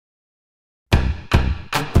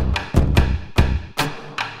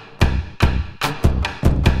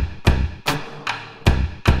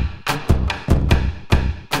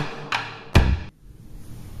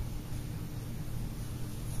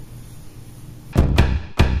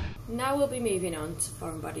Now we'll be moving on to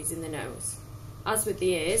foreign bodies in the nose. As with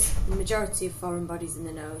the ears, the majority of foreign bodies in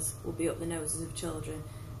the nose will be up the noses of children,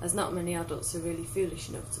 as not many adults are really foolish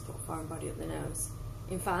enough to put a foreign body up the nose.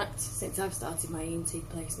 In fact, since I've started my ENT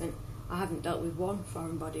placement, I haven't dealt with one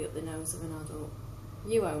foreign body up the nose of an adult.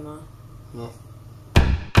 You, Omar? No.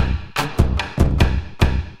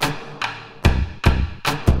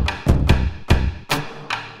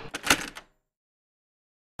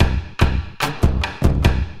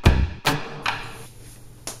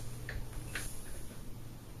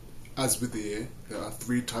 As with the ear, there are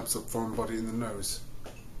 3 types of foreign body in the nose: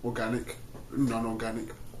 organic,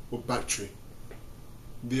 non-organic, or battery.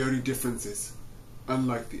 The only difference is,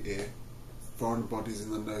 unlike the ear, foreign bodies in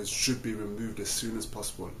the nose should be removed as soon as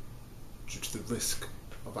possible due to the risk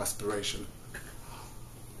of aspiration.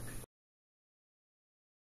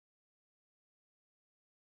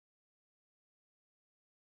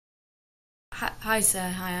 Hi sir,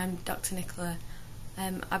 hi, I'm Dr. Nicola.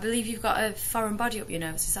 I believe you've got a foreign body up your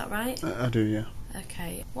nose, is that right? I do, yeah.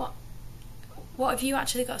 Okay, what have you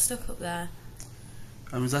actually got stuck up there?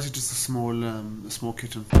 It's actually just a small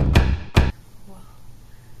kitten. Well,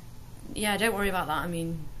 yeah, don't worry about that, I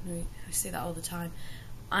mean, I see that all the time.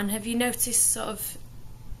 And have you noticed sort of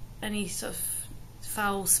any sort of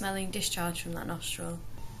foul smelling discharge from that nostril?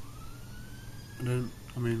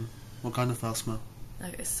 What kind of foul smell?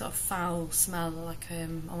 Like a sort of foul smell, like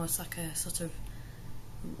almost like a sort of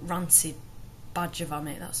rancid badger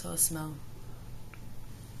vomit, that sort of smell.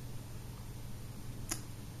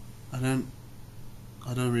 I don't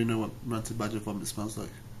really know what rancid badger vomit smells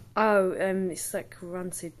like. Oh, it's like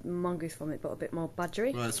rancid mongoose vomit, but a bit more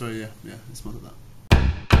badgery. Right, sorry, yeah, it smells like that.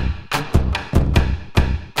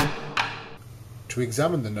 To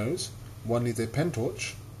examine the nose, one needs a pen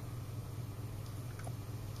torch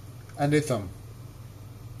and a thumb.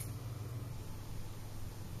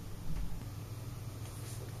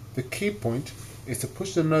 The key point is to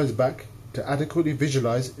push the nose back to adequately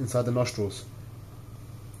visualize inside the nostrils.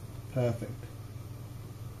 Perfect.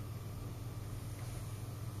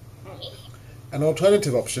 An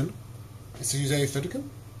alternative option is to use a Thudican.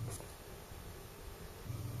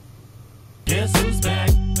 Guess who's back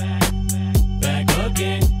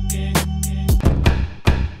again?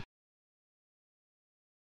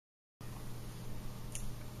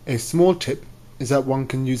 A small tip is that one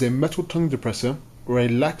can use a metal tongue depressor or a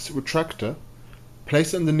lax retractor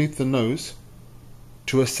placed underneath the nose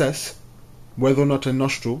to assess whether or not a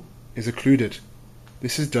nostril is occluded.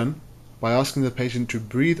 This is done by asking the patient to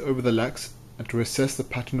breathe over the lax and to assess the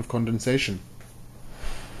pattern of condensation.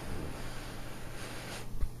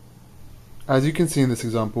 As you can see in this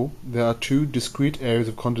example, there are 2 discrete areas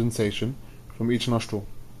of condensation from each nostril.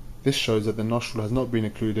 This shows that the nostril has not been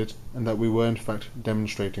occluded and that we were in fact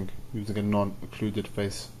demonstrating using a non-occluded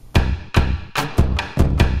face.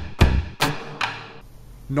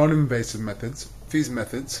 Non-invasive methods. These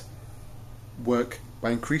methods work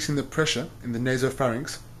by increasing the pressure in the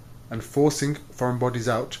nasopharynx and forcing foreign bodies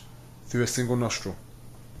out through a single nostril,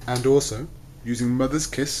 and also using mother's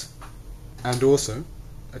kiss, and also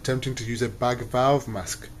attempting to use a bag valve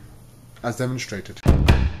mask as demonstrated.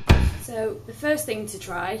 So the first thing to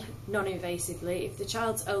try, non-invasively, if the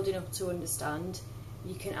child's old enough to understand,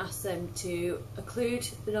 you can ask them to occlude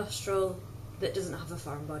the nostril that doesn't have a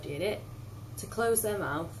foreign body in it, to close their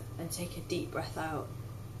mouth and take a deep breath out.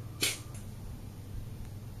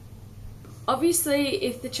 Obviously,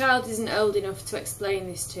 if the child isn't old enough to explain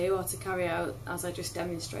this to or to carry out as I just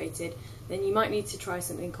demonstrated, then you might need to try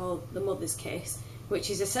something called the mother's kiss, which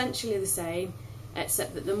is essentially the same,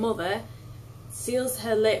 except that the mother seals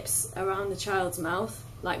her lips around the child's mouth,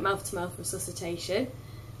 like mouth-to-mouth resuscitation,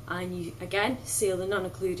 and you again seal the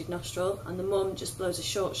non-occluded nostril, and the mum just blows a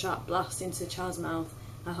short, sharp blast into the child's mouth,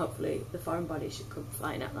 and hopefully the foreign body should come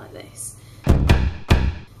flying out like this.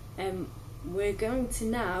 We're going to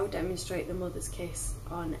now demonstrate the mother's kiss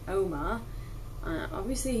on Omar.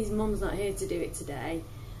 Obviously his mum's not here to do it today,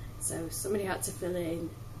 so somebody had to fill in,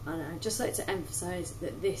 and I'd just like to emphasise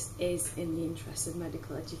that this is in the interest of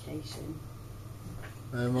medical education.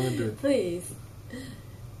 I'm going to do it. Please.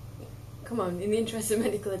 Come on, in the interest of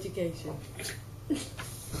medical education.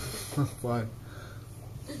 Fine.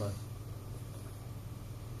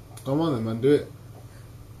 Come on then, man, do it.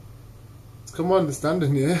 Come on, they're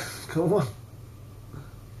standing here. Come on.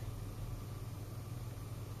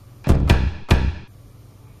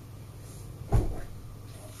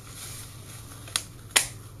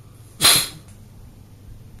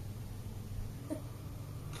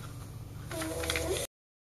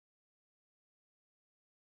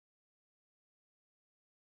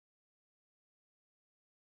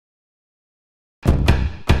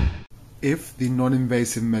 If the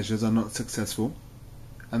non-invasive measures are not successful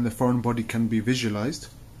and the foreign body can be visualized,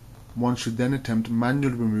 one should then attempt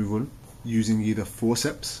manual removal using either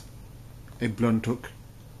forceps, a blunt hook,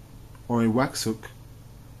 or a wax hook,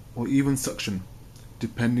 or even suction,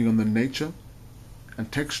 depending on the nature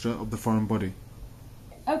and texture of the foreign body.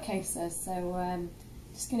 Okay, sir, so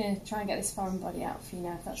just going to try and get this foreign body out for you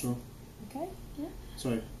now, if that's Sure. okay? Yeah?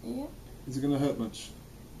 Sorry, Yeah. is it going to hurt much?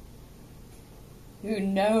 Who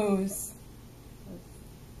knows?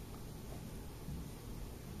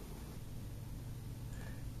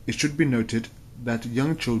 It should be noted that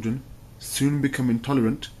young children soon become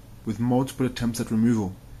intolerant with multiple attempts at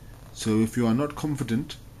removal, so if you are not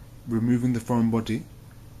confident removing the foreign body,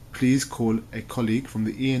 please call a colleague from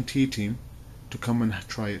the ENT team to come and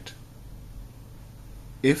try it.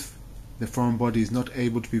 If the foreign body is not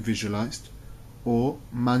able to be visualized or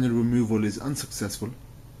manual removal is unsuccessful,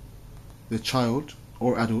 the child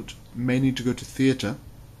or adult may need to go to theatre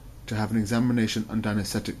to have an examination under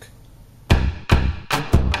anesthetic.